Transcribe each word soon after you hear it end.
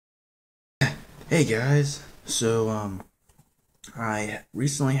Hey guys, I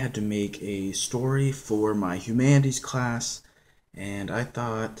recently had to make a story for my humanities class, and I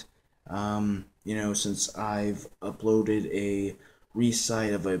thought, since I've uploaded a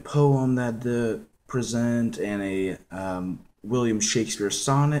recite of a poem that to present and a William Shakespeare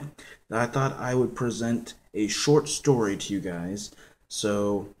sonnet, that I thought I would present a short story to you guys. It's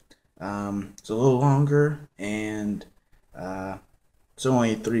a little longer, and uh, it's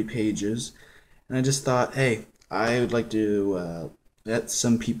only 3 pages. And I just thought, hey, I would like to let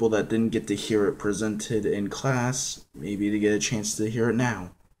some people that didn't get to hear it presented in class, maybe to get a chance to hear it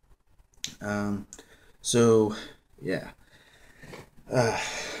now. Um, so, yeah. Uh,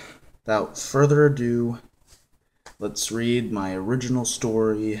 Without further ado, let's read my original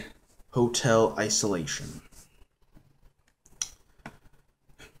story, Hotel Isolation.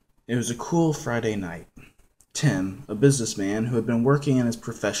 It was a cool Friday night. Tim, a businessman who had been working in his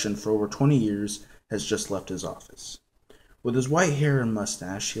profession for over 20 years, has just left his office. With his white hair and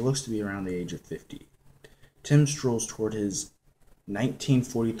mustache, he looks to be around the age of 50. Tim strolls toward his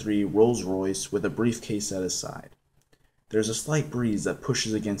 1943 Rolls-Royce with a briefcase at his side. There's a slight breeze that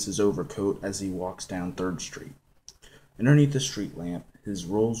pushes against his overcoat as he walks down 3rd Street. Underneath the street lamp, his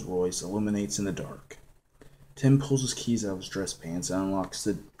Rolls-Royce illuminates in the dark. Tim pulls his keys out of his dress pants and unlocks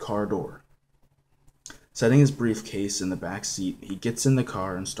the car door. Setting his briefcase in the back seat, he gets in the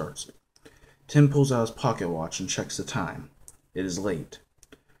car and starts it. Tim pulls out his pocket watch and checks the time. It is late.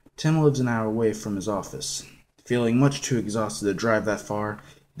 Tim lives an hour away from his office. Feeling much too exhausted to drive that far,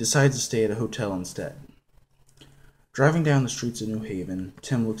 he decides to stay at a hotel instead. Driving down the streets of New Haven,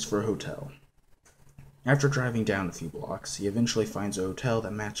 Tim looks for a hotel. After driving down a few blocks, he eventually finds a hotel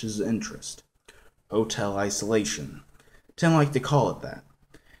that matches his interest. Hotel Isolation. Tim liked to call it that.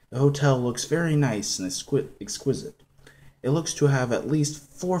 The hotel looks very nice and exquisite. It looks to have at least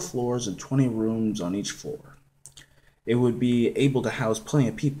 4 floors and 20 rooms on each floor. It would be able to house plenty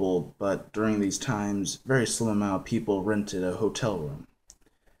of people, but during these times, very slim amount of people rented a hotel room.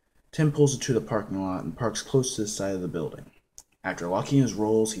 Tim pulls into the parking lot and parks close to the side of the building. After locking his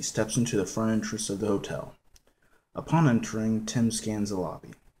rolls, he steps into the front entrance of the hotel. Upon entering, Tim scans the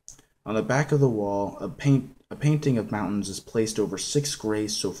lobby. On the back of the wall, a painting of mountains is placed over 6 gray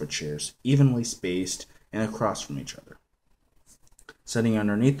sofa chairs, evenly spaced and across from each other. Sitting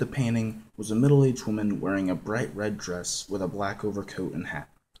underneath the painting was a middle-aged woman wearing a bright red dress with a black overcoat and hat.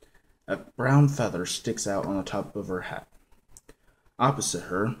 A brown feather sticks out on the top of her hat. Opposite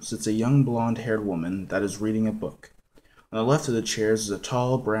her sits a young blonde-haired woman that is reading a book. On the left of the chairs is a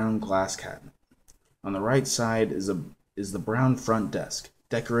tall brown glass cabinet. On the right side is the brown front desk,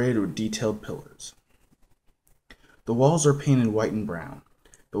 decorated with detailed pillars. The walls are painted white and brown.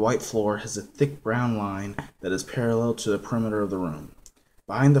 The white floor has a thick brown line that is parallel to the perimeter of the room.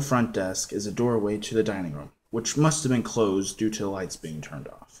 Behind the front desk is a doorway to the dining room, which must have been closed due to the lights being turned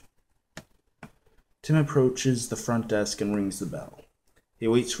off. Tim approaches the front desk and rings the bell. He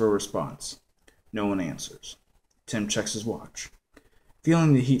waits for a response. No one answers. Tim checks his watch.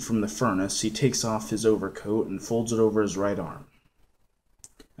 Feeling the heat from the furnace, he takes off his overcoat and folds it over his right arm.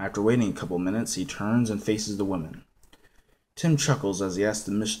 After waiting a couple minutes, he turns and faces the women. Tim chuckles as he asks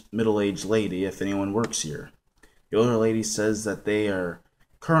the middle-aged lady if anyone works here. The older lady says that they are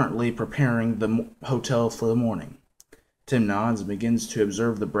currently preparing the hotel for the morning. Tim nods and begins to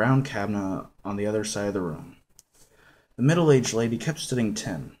observe the brown cabinet on the other side of the room. The middle-aged lady kept studying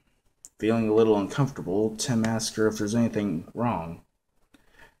Tim. Feeling a little uncomfortable, Tim asks her if there's anything wrong.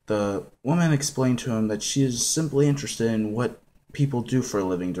 The woman explained to him that she is simply interested in what people do for a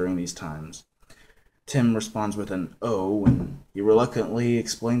living during these times. Tim responds with an "oh," and he reluctantly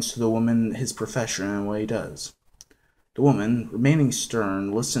explains to the woman his profession and what he does. The woman, remaining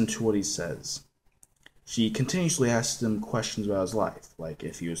stern, listens to what he says. She continuously asks him questions about his life, like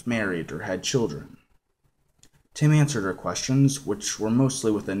if he was married or had children. Tim answered her questions, which were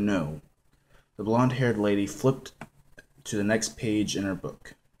mostly with a no. The blonde-haired lady flipped to the next page in her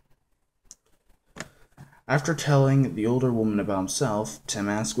book. After telling the older woman about himself, Tim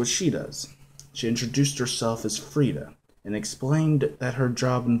asked what she does. She introduced herself as Frida and explained that her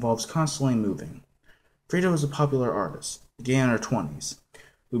job involves constantly moving. Frida was a popular artist, began in her 20s,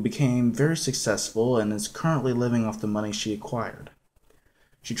 who became very successful and is currently living off the money she acquired.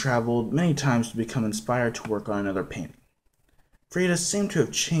 She traveled many times to become inspired to work on another painting. Frida seemed to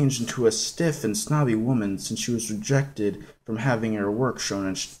have changed into a stiff and snobby woman since she was rejected from having her work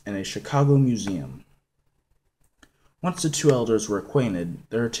shown in a Chicago museum. Once the 2 elders were acquainted,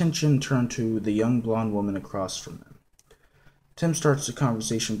 their attention turned to the young blonde woman across from them. Tim starts the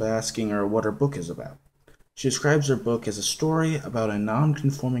conversation by asking her what her book is about. She describes her book as a story about a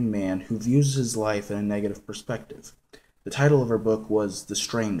non-conforming man who views his life in a negative perspective. The title of her book was The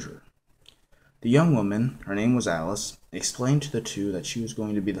Stranger. The young woman, her name was Alice, explained to the two that she was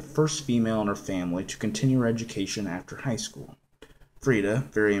going to be the first female in her family to continue her education after high school. Frida,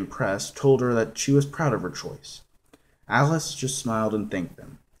 very impressed, told her that she was proud of her choice. Alice just smiled and thanked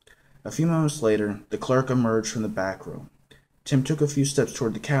them. A few moments later, the clerk emerged from the back room. Tim took a few steps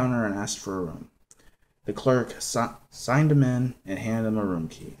toward the counter and asked for a room. The clerk signed him in and handed him a room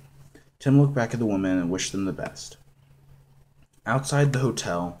key. Tim looked back at the woman and wished them the best. Outside the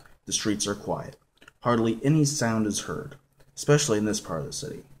hotel, the streets are quiet. Hardly any sound is heard, especially in this part of the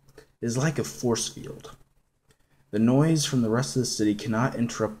city. It is like a force field. The noise from the rest of the city cannot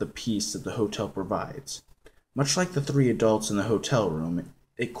interrupt the peace that the hotel provides. Much like the three adults in the hotel room,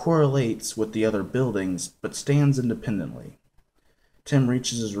 it correlates with the other buildings, but stands independently. Tim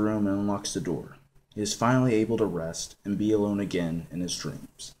reaches his room and unlocks the door. He is finally able to rest and be alone again in his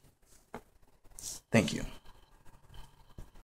dreams. Thank you.